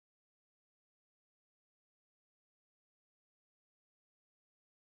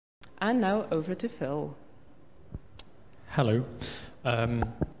And now over to Phil. Hello.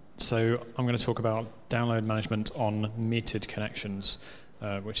 So I'm going to talk about download management on metered connections,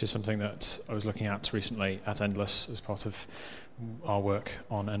 which is something that I was looking at recently at Endless as part of our work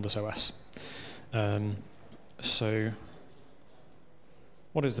on Endless OS. So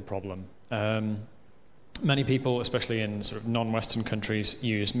what is the problem? Many people, especially in sort of non-Western countries,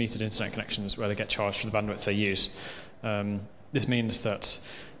 use metered internet connections where they get charged for the bandwidth they use. This means that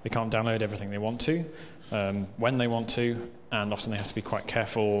they can't download everything they want to, when they want to, and often they have to be quite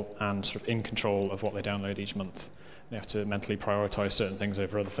careful and sort of in control of what they download each month. They have to mentally prioritize certain things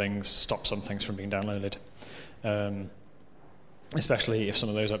over other things, stop some things from being downloaded. Especially if some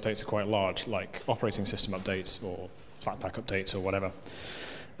of those updates are quite large, like operating system updates or Flatpak updates or whatever.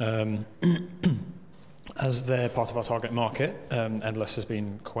 As they're part of our target market, Endless has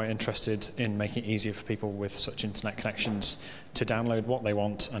been quite interested in making it easier for people with such internet connections to download what they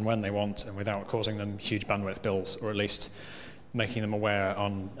want and when they want, and without causing them huge bandwidth bills, or at least making them aware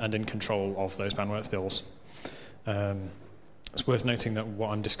on and in control of those bandwidth bills. It's worth noting that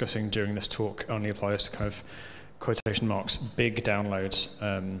what I'm discussing during this talk only applies to kind of quotation marks big downloads.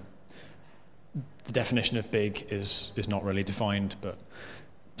 The definition of big is not really defined, but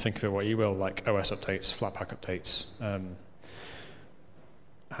think of it what you will, like OS updates, Flatpak updates.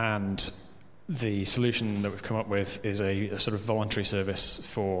 And the solution that we've come up with is a sort of voluntary service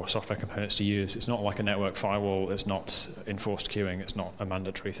for software components to use. It's not like a network firewall, it's not enforced queuing, it's not a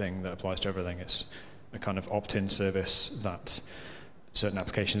mandatory thing that applies to everything. It's a kind of opt-in service that certain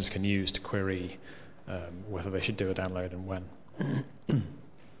applications can use to query whether they should do a download and when.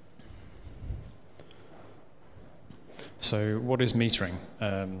 So what is metering?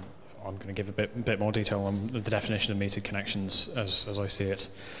 I'm going to give a bit more detail on the definition of metered connections as I see it.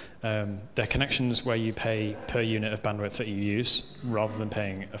 They're connections where you pay per unit of bandwidth that you use, rather than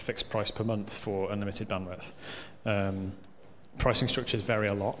paying a fixed price per month for unlimited bandwidth. Pricing structures vary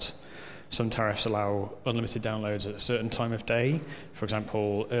a lot. Some tariffs allow unlimited downloads at a certain time of day, for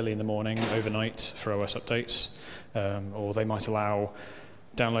example, early in the morning, overnight for OS updates, or they might allow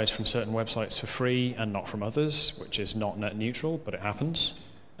downloads from certain websites for free and not from others, which is not net neutral, but it happens.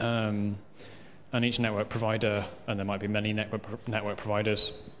 And each network provider, and there might be many network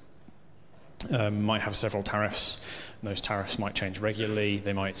providers, might have several tariffs. And those tariffs might change regularly.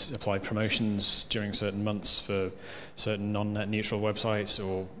 They might apply promotions during certain months for certain non-net neutral websites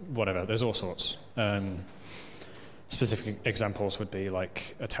or whatever. There's all sorts. Specific examples would be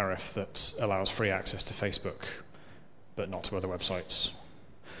like a tariff that allows free access to Facebook, but not to other websites.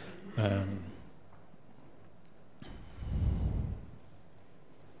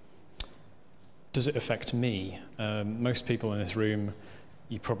 Does it affect me? Most people in this room,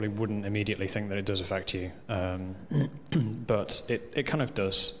 you probably wouldn't immediately think that it does affect you, but it kind of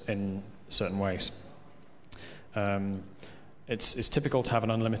does in certain ways. It's typical to have an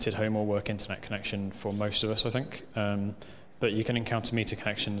unlimited home or work internet connection for most of us, I think. But you can encounter meter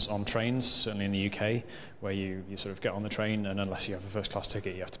connections on trains, certainly in the UK, where you sort of get on the train, and unless you have a first-class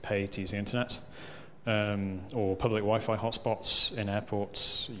ticket, you have to pay to use the internet. Or public Wi-Fi hotspots in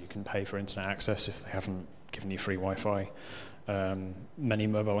airports, you can pay for internet access if they haven't given you free Wi-Fi. Many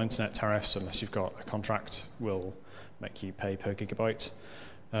mobile internet tariffs, unless you've got a contract, will make you pay per gigabyte.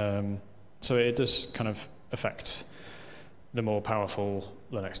 So it does kind of affect the more powerful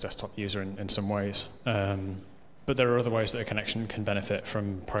Linux desktop user in some ways. But there are other ways that a connection can benefit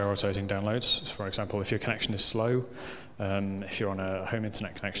from prioritizing downloads. For example, if your connection is slow, if you're on a home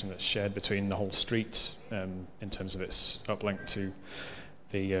internet connection that's shared between the whole street in terms of its uplink to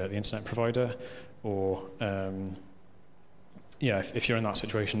the internet provider, or if you're in that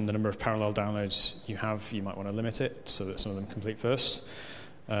situation, the number of parallel downloads you have, you might want to limit it so that some of them complete first.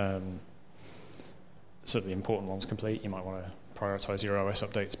 So that the important ones complete. You might want to prioritize your OS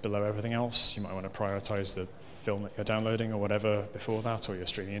updates below everything else. You might want to prioritize the film that you're downloading or whatever before that, or you're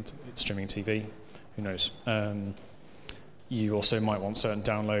streaming TV, who knows. You also might want certain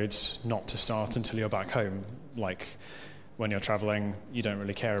downloads not to start until you're back home, like when you're traveling, you don't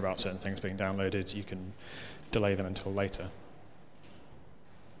really care about certain things being downloaded, you can delay them until later.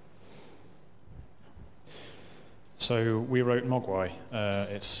 So we wrote Mogwai.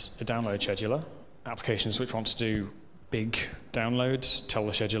 It's a download scheduler. Applications which want to do big downloads tell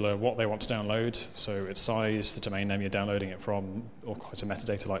the scheduler what they want to download, so its size, the domain name you're downloading it from, or quite a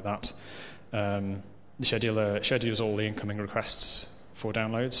metadata like that. The scheduler schedules all the incoming requests for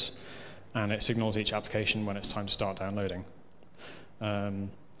downloads, and it signals each application when it's time to start downloading.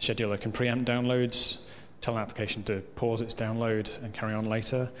 Scheduler can preempt downloads, tell an application to pause its download and carry on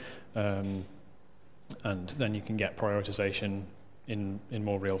later, and then you can get prioritization in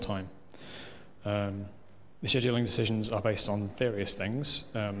more real time. The scheduling decisions are based on various things.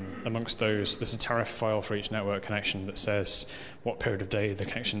 Amongst those, there's a tariff file for each network connection that says what period of day the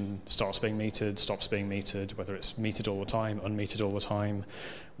connection starts being metered, stops being metered, whether it's metered all the time, unmetered all the time,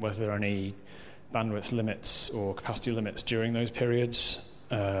 whether there are any bandwidth limits or capacity limits during those periods.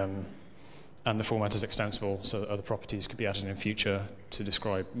 And the format is extensible so that other properties could be added in future to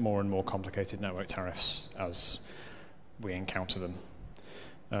describe more and more complicated network tariffs as we encounter them.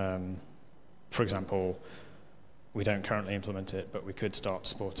 For example, we don't currently implement it, but we could start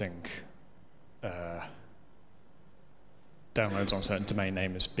supporting downloads on certain domain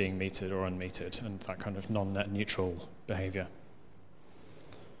names being metered or unmetered, and that kind of non-net neutral behavior.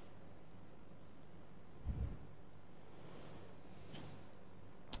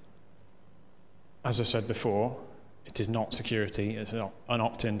 As I said before, it is not security. It's not an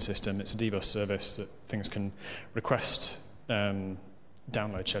opt-in system. It's a dbus service that things can request download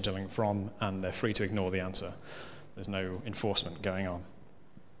scheduling from, and they're free to ignore the answer. There's no enforcement going on.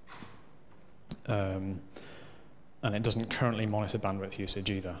 And it doesn't currently monitor bandwidth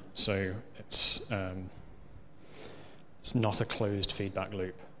usage either. So it's not a closed feedback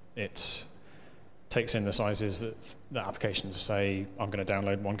loop. It takes in the sizes that the applications say, I'm going to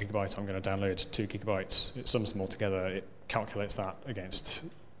download 1 gigabyte, I'm going to download 2 gigabytes. It sums them all together. It calculates that against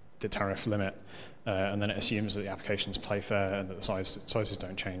the tariff limit. And then it assumes that the applications play fair and that the sizes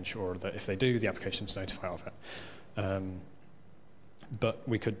don't change, or that if they do, the applications notify of it. But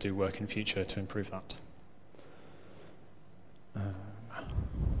we could do work in future to improve that.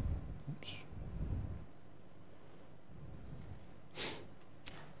 Oops.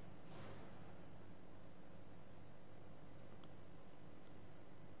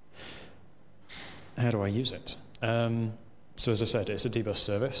 How do I use it? So as I said, it's a dbus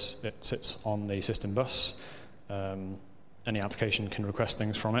service. It sits on the system bus. Any application can request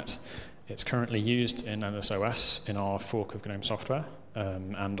things from it. It's currently used in NSOS in our fork of GNOME software,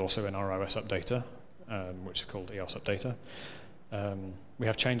 and also in our OS updater, which is called EOS Updater. We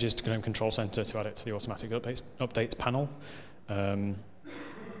have changes to GNOME Control Center to add it to the automatic updates panel,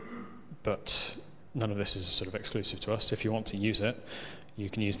 but none of this is sort of exclusive to us. If you want to use it, you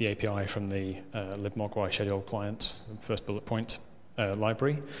can use the API from the libmogwai schedule client, the first bullet point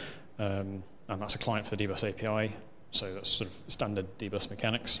library, and that's a client for the dbus API, so that's sort of standard dbus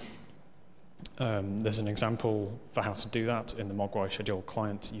mechanics. There's an example for how to do that in the mogwai schedule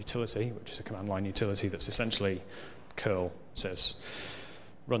client utility, which is a command line utility that's essentially curl says,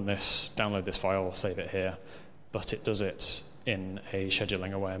 run this, download this file, save it here, but it does it in a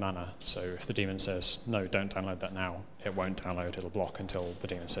scheduling aware manner. So if the daemon says, no, don't download that now, it won't download, it'll block until the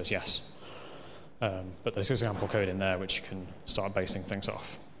daemon says yes. But there's example code in there which you can start basing things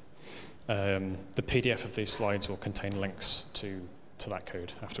off. The PDF of these slides will contain links to that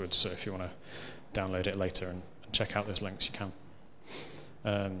code afterwards, so if you want to download it later and check out those links, you can.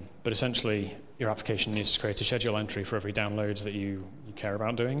 But essentially, your application needs to create a schedule entry for every download that you care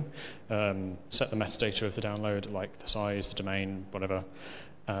about doing, set the metadata of the download, like the size, the domain, whatever,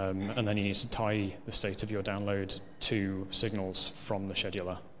 and then you need to tie the state of your download to signals from the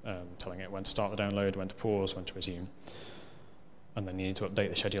scheduler, telling it when to start the download, when to pause, when to resume. And then you need to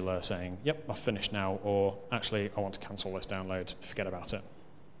update the scheduler saying, yep, I've finished now, or actually, I want to cancel this download, forget about it.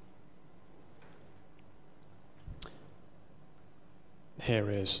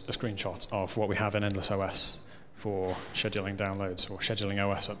 Here is a screenshot of what we have in Endless OS for scheduling downloads or scheduling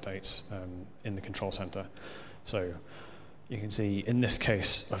OS updates in the control center. So you can see in this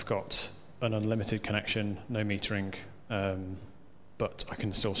case, I've got an unlimited connection, no metering, but I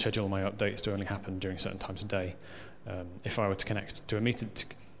can still schedule my updates to only happen during certain times of day. If I were to connect to a metered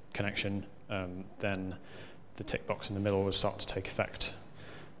connection, then the tick box in the middle would start to take effect,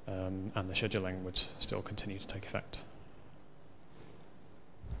 and the scheduling would still continue to take effect.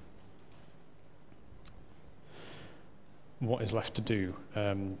 What is left to do?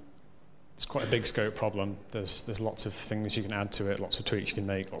 It's quite a big scope problem. There's lots of things you can add to it, lots of tweaks you can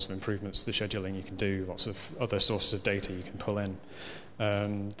make, lots of improvements to the scheduling you can do, lots of other sources of data you can pull in.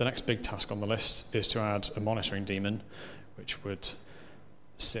 The next big task on the list is to add a monitoring daemon, which would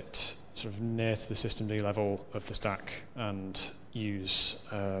sit sort of near to the systemd level of the stack and use,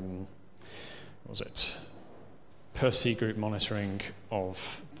 per C group monitoring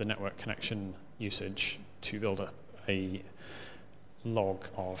of the network connection usage to build a log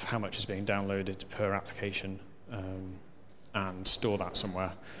of how much is being downloaded per application and store that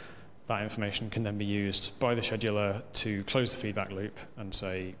somewhere. That information can then be used by the scheduler to close the feedback loop and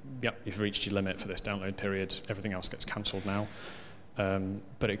say, yep, you've reached your limit for this download period, everything else gets cancelled now.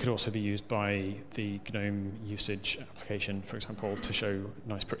 But it could also be used by the GNOME usage application, for example, to show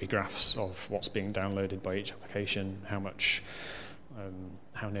nice pretty graphs of what's being downloaded by each application, how much,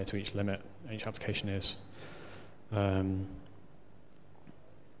 how near to each limit each application is.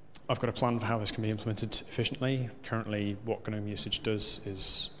 I've got a plan for how this can be implemented efficiently. Currently, what GNOME usage does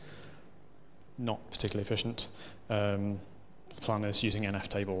is not particularly efficient. The plan is using NF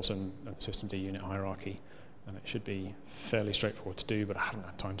tables and systemd unit hierarchy, and it should be fairly straightforward to do, but I haven't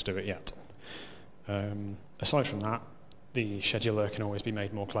had time to do it yet. Aside from that, the scheduler can always be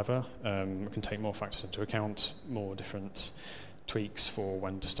made more clever. It can take more factors into account, more different tweaks for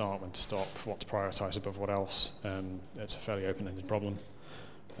when to start, when to stop, what to prioritize above what else. It's a fairly open-ended problem.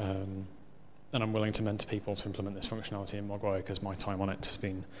 And I'm willing to mentor people to implement this functionality in Mogwai because my time on it has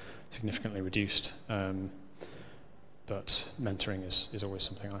been significantly reduced. But mentoring is always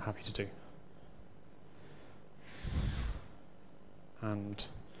something I'm happy to do. And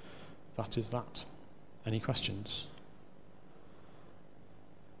that is that. Any questions?